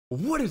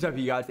What is up,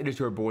 you guys? It is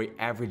your boy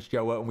Average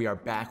Joe, and we are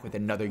back with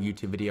another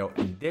YouTube video.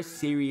 And this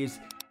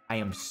series I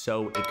am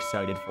so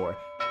excited for.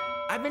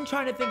 I've been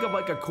trying to think of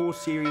like a cool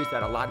series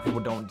that a lot of people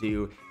don't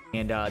do,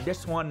 and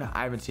this one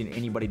I haven't seen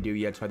anybody do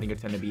yet, so I think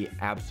it's going to be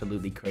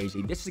absolutely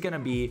crazy. This is going to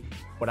be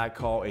what I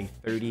call a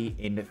 30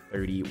 into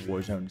 30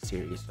 Warzone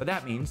series. So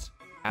that means,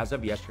 as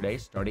of yesterday,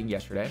 starting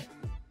yesterday,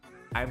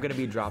 I'm going to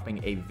be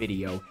dropping a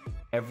video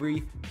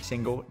every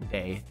single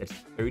day that's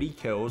 30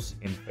 kills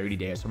in 30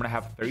 days. So I'm going to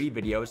have 30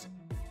 videos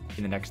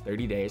in the next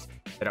 30 days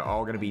that are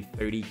all going to be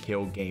 30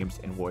 kill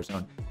games in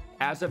Warzone.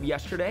 As of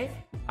yesterday,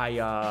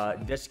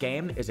 this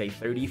game is a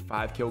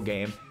 35 kill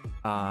game.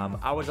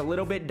 I was a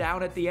little bit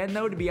down at the end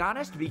though, to be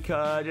honest,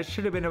 because it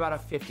should have been about a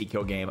 50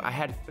 kill game. I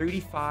had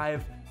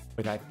 35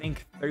 with I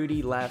think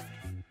 30 left,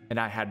 and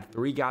I had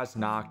 3 guys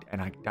knocked, and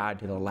I died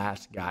to the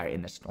last guy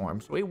in the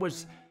storm. So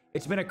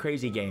it's been a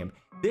crazy game.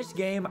 This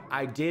game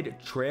I did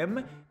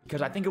trim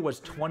because I think it was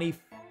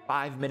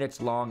 25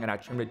 minutes long, and I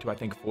trimmed it to I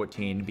think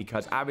 14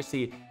 because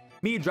obviously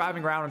me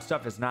driving around and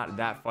stuff is not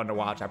that fun to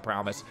watch, I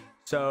promise.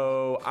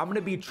 So I'm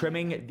gonna be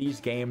trimming these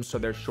games so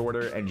they're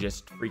shorter and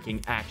just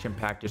freaking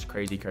action-packed, just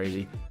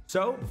crazy.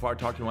 So before I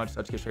talk too much,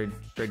 let's get straight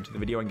into the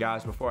video. And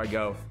guys, before I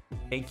go,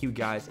 thank you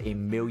guys a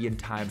million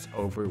times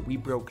over. We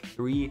broke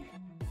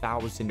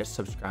 3,000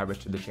 subscribers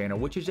to the channel,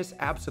 which is just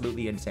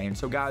absolutely insane.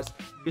 So guys,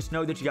 just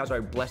know that you guys are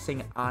a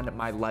blessing on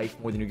my life,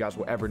 more than you guys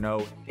will ever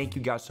know. Thank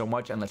you guys so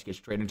much, and let's get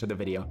straight into the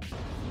video.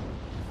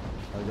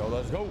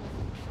 Let's go.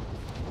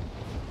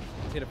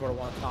 Hit it for the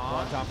one time.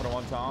 One time for the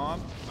one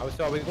time. Oh,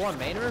 so are we going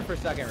main roof or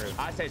second roof?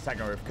 I say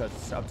second roof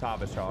because up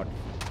top is hard.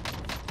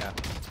 Yeah.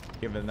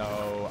 Even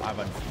though I've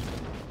You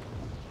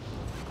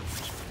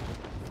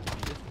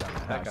just done the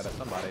heck out of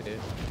somebody, dude.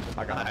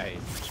 I got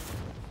nice.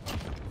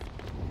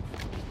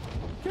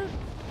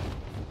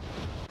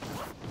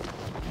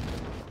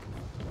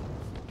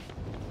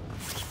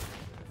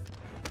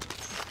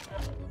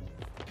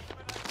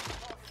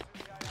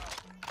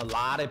 A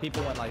lot of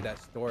people went like that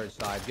storage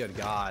side. Good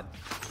God.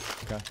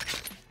 Okay.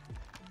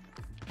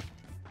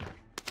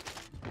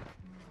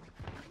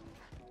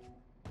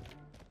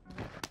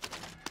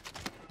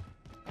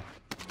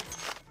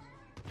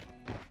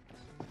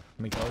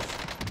 Me close.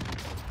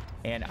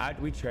 And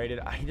we traded.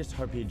 He just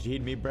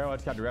RPG'd me, bro. I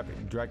just got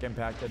direct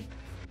impacted.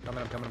 I'm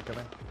coming.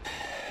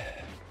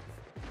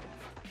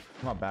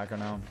 I'm on backer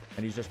now,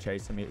 and he's just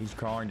chasing me. He's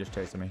crawling, just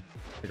chasing me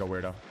like a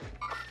weirdo.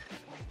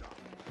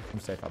 I'm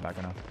safe out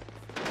backer now.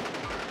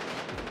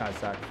 Nice,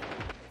 Zach.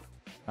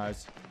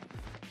 Nice.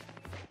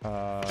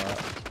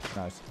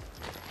 Nice.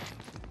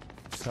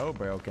 So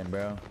broken,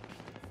 bro.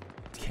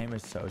 This game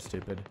is so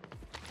stupid.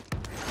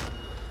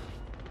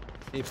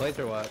 Any plates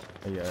or what?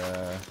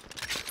 Yeah.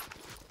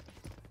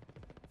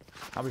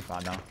 I'll be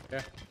fine now.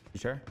 Yeah. You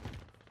sure?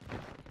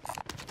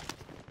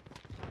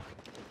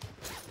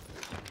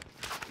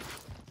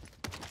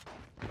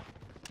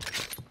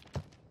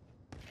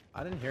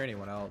 I didn't hear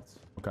anyone else.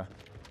 Okay.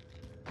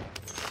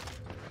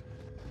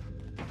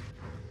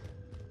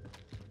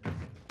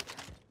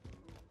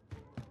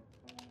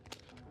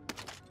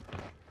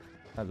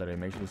 That literally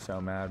makes me so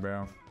mad,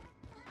 bro.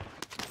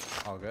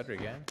 All good,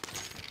 regain.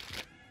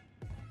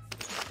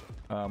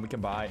 We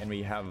can buy, and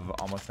we have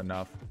almost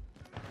enough.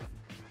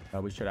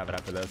 We should have it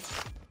after this.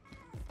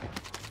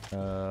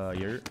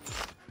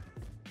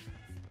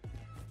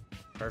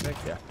 Perfect.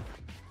 Yeah.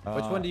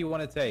 Which one do you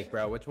want to take,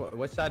 bro?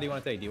 Which side do you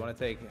want to take? Do you want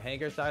to take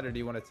hangar side, or do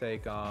you want to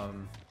take like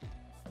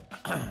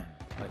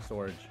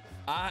storage?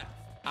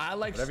 I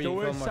like Whatever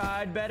storage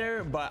side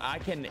better, but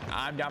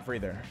I'm down for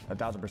either.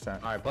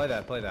 1,000%. All right, play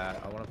that.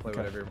 I want to play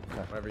Okay.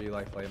 whatever you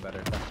like playing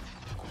better.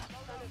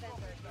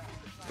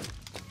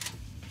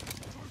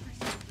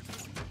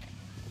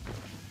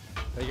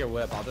 Take your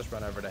whip. I'll just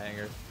run over to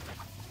hangar.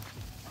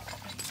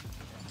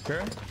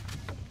 Sure?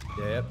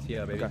 Yeah,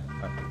 baby. Okay.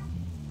 Right.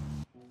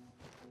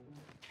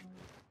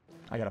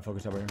 I gotta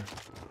focus over here.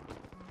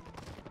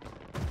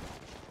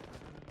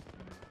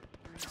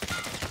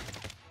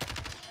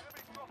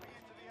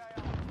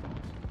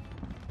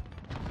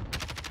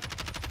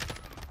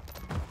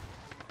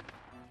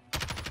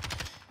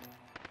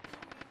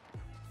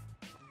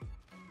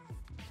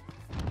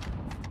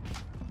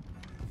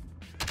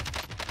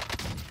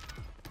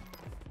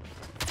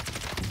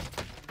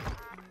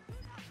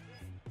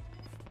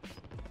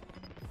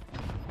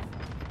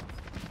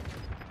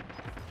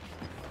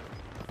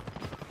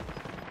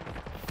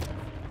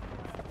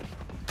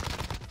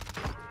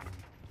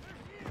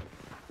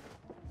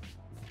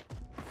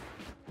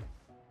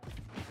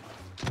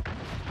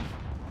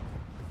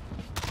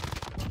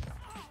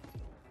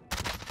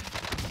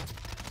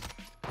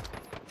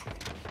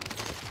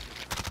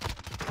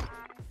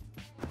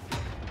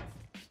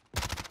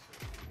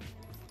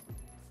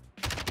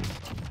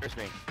 Where's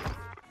me?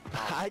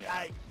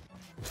 I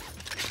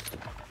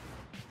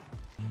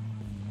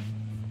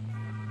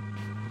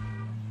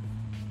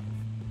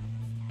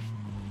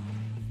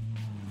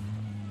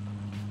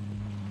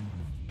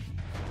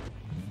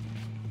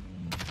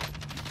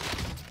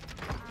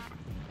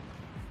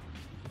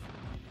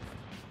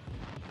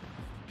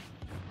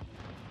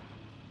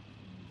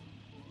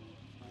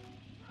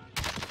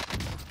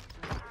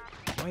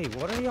Wait,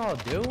 what are y'all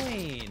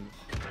doing?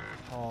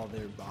 Oh,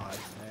 they're bots,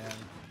 man.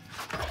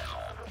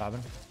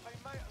 Bobbin.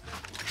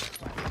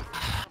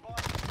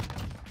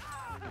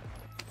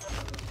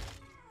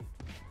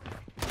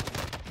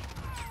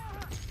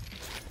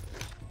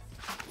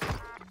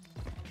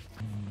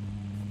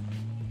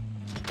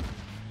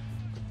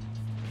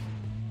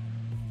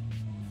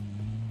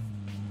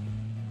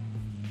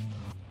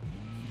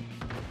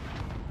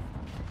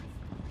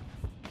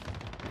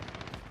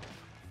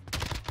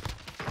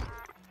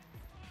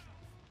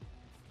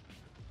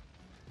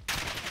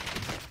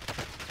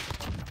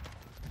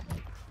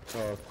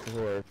 Oh, of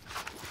course.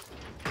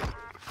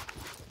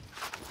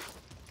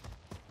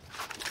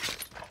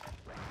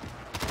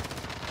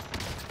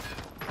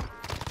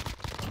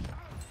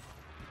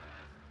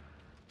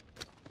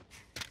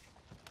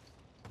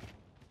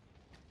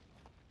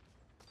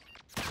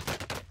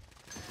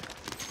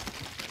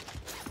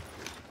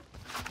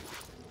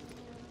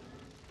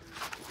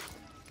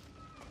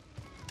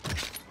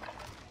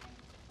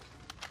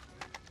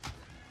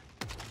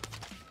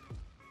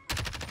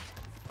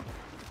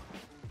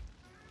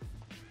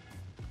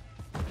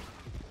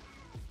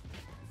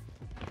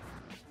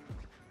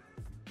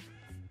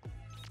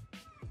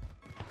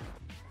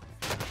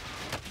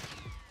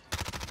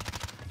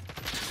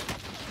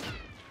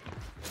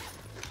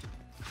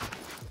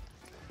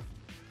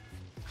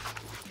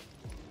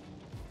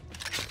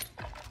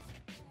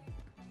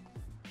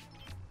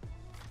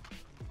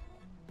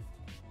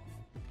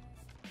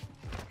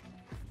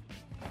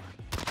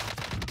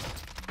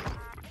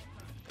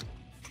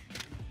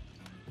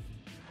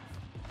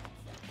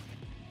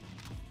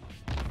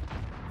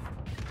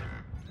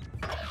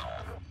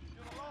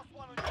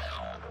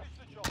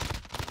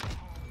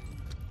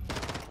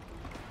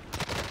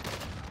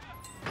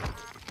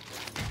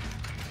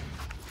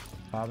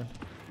 Bobbin.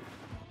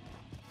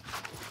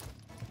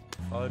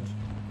 Fudge.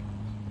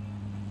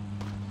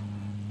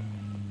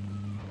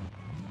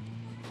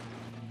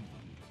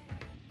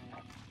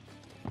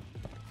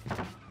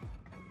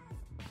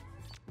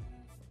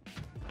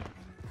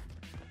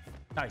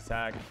 Nice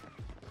tag.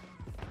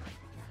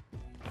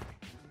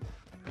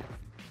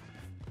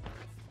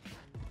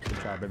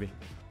 Good job, baby.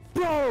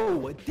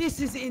 Bro, this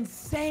is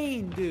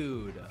insane,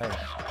 dude.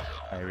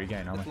 Hey,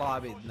 regain. This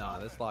lobby, nah,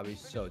 this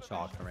lobby's so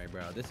chalk for me,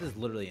 bro. This is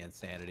literally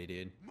insanity,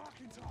 dude.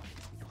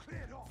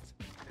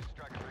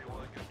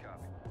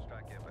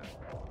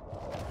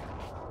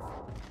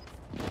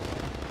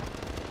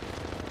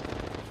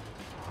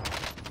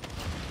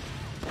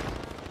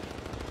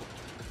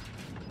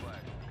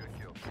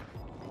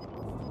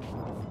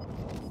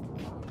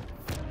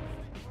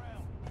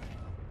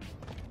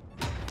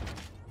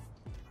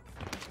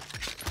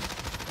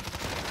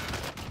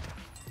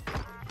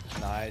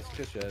 Nice,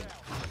 good shit.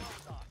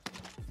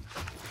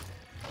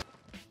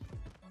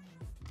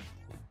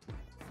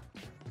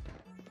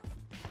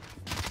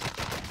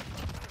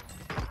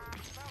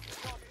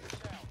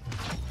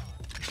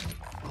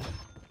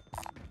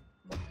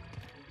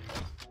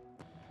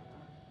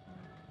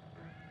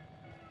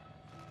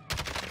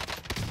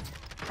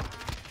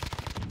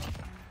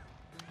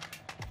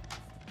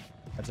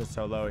 That's just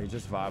so low. He's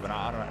just vibing.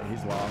 I don't know.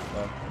 He's lost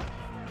though.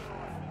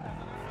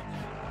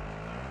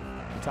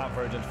 Top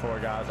Virgin's 4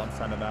 guys. I'm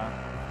sending that.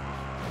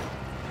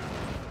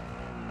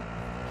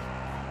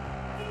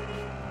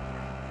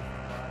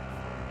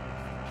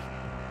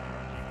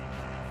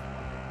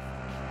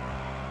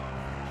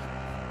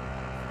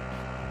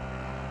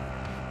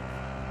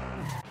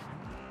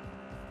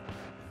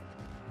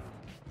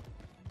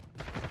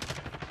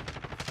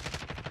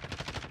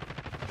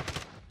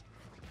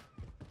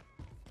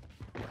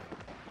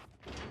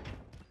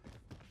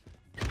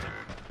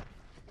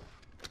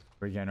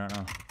 Regain right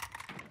now.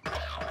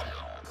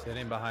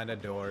 Sitting behind a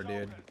door,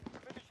 dude.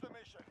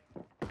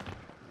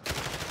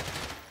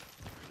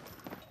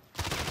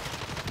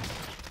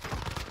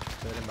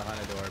 Sitting behind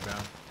a door, bro.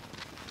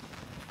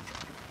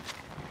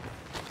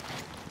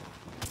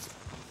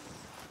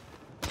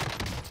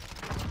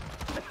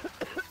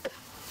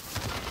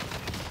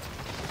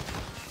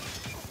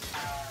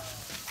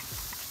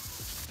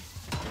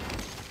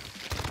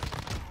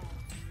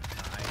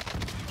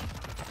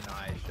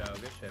 Nice show.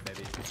 Good shit,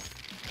 baby.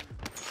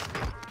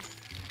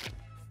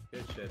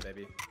 Good shit,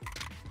 baby.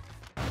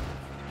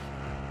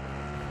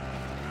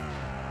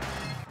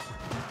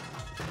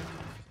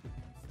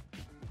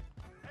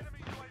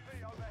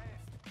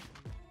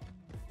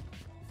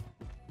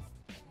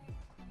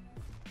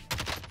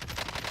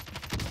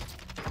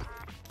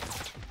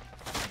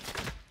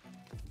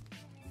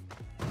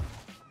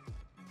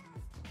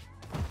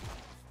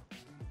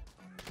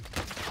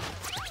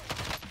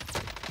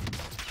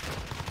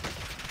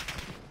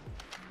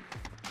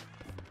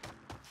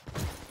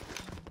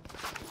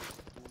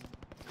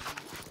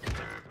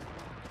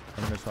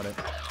 It.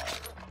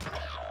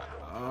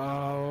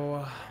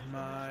 Oh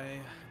my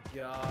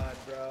god,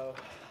 bro.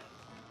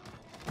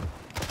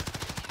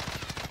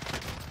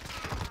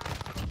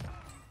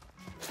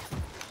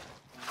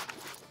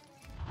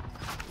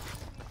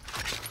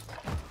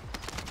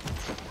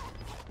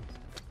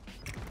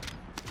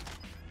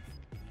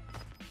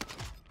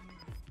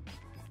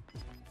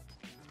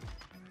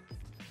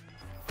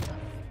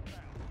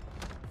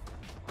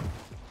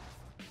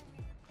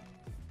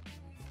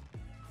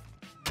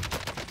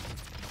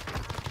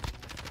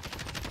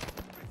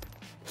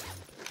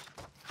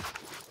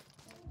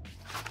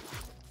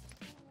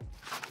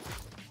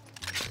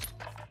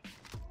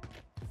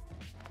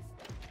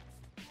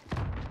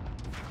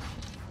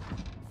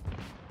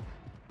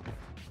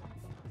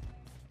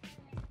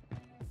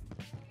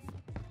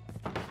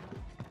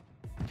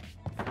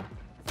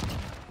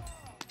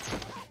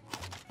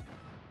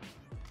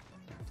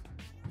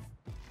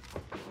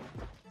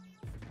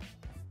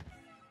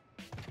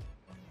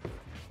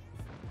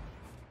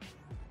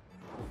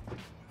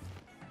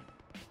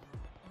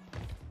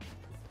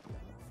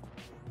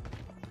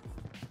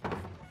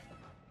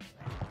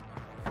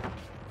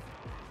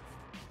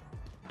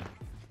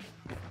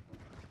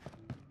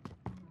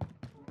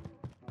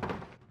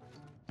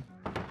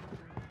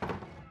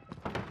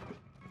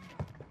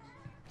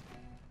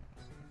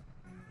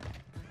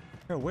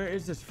 Bro, where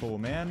is this fool,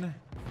 man?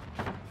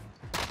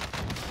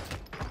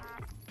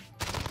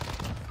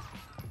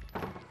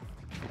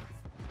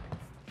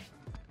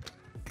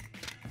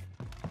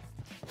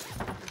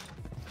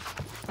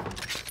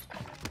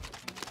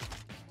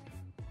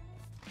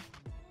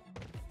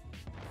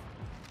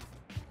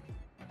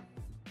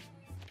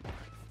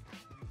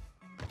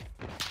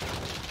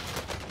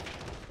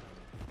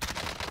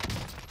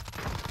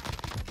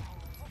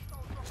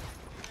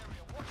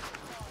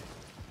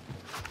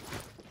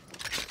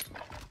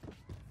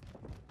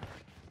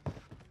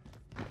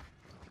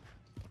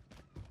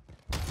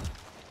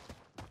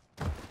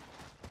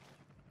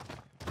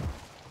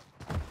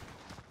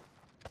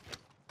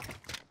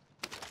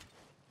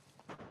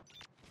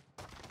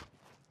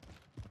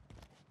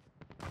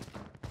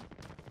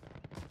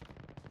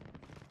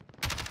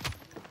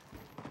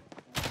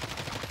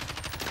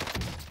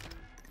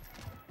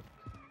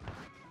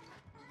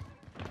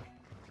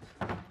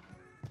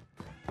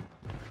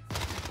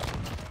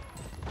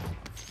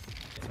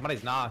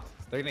 Somebody's knocked.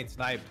 They're getting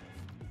sniped.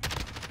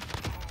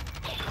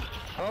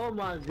 Oh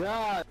my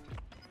god.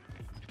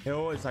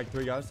 Hill, it's like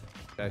 3 guys.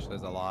 Actually,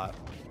 there's a lot.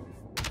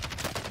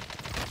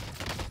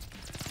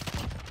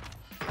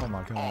 Oh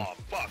my god. Oh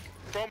fuck!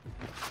 From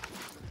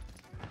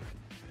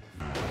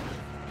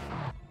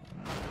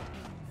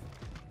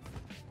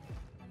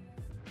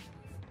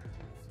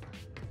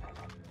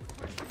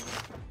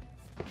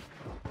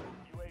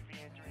UAV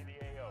entering the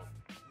AO.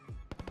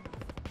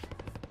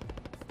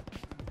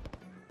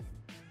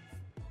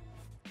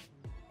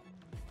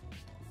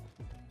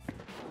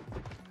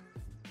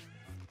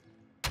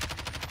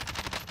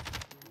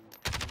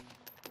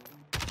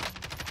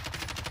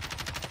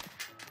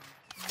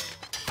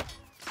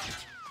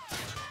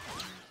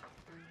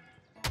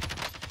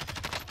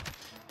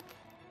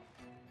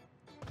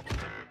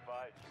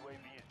 Advised,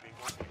 UAV is being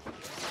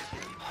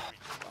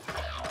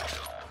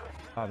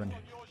Happened.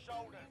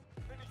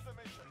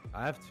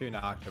 I have 2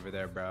 knocked over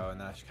there, bro,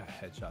 and I just got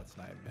headshot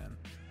sniped, man.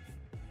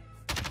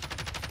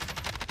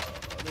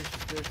 Oh,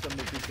 there's some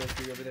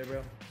PTSD over there,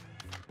 bro.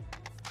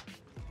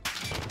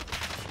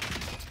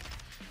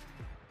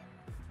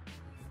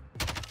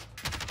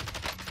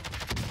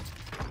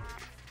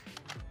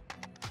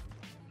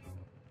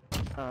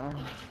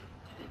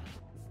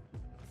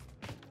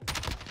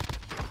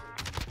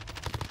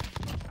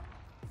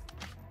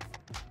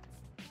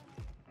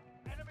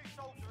 Enemy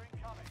soldier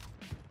incoming.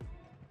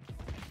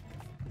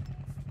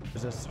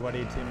 There's a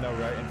sweaty team though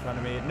right in front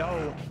of me.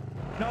 No,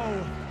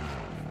 no.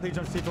 Please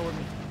don't see forward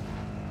me.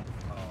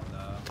 Oh,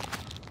 no.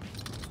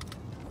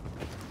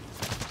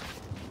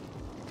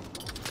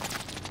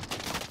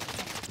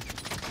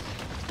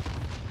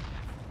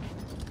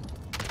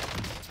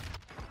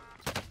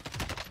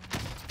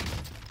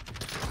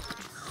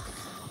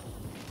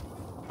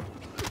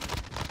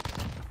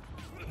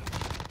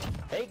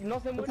 Ey, no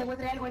se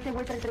muestre algo, se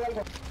muestre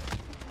algo.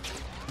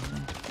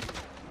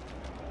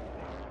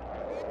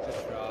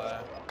 Just try.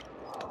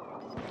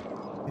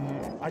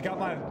 I got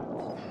my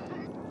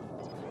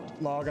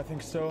log, I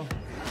think so.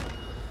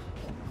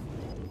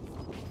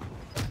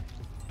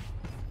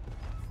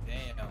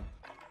 Damn.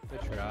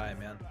 Good try,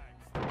 man.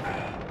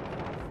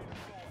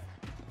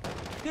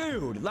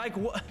 Dude, like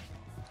what?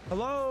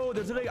 Hello,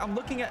 there's literally, I'm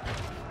looking at,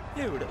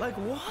 dude, like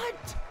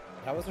what?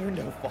 How was there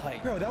no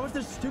fight? Bro, that was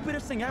the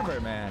stupidest thing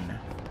ever, man.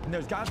 And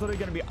there's guys literally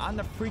gonna be on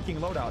the freaking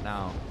loadout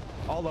now.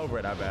 All over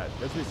it, I bet.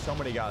 There's gonna be so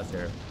many guys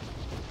here.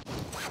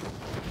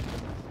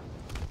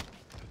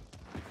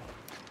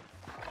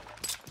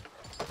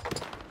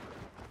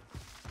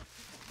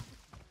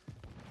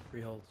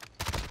 Three holds.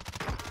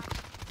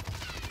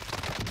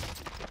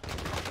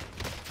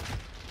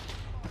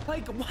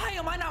 Like, why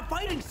am I not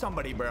fighting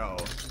somebody, bro?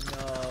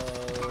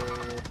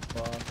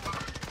 No.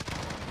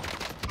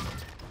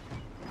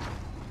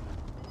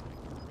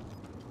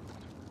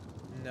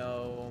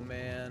 No,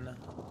 man.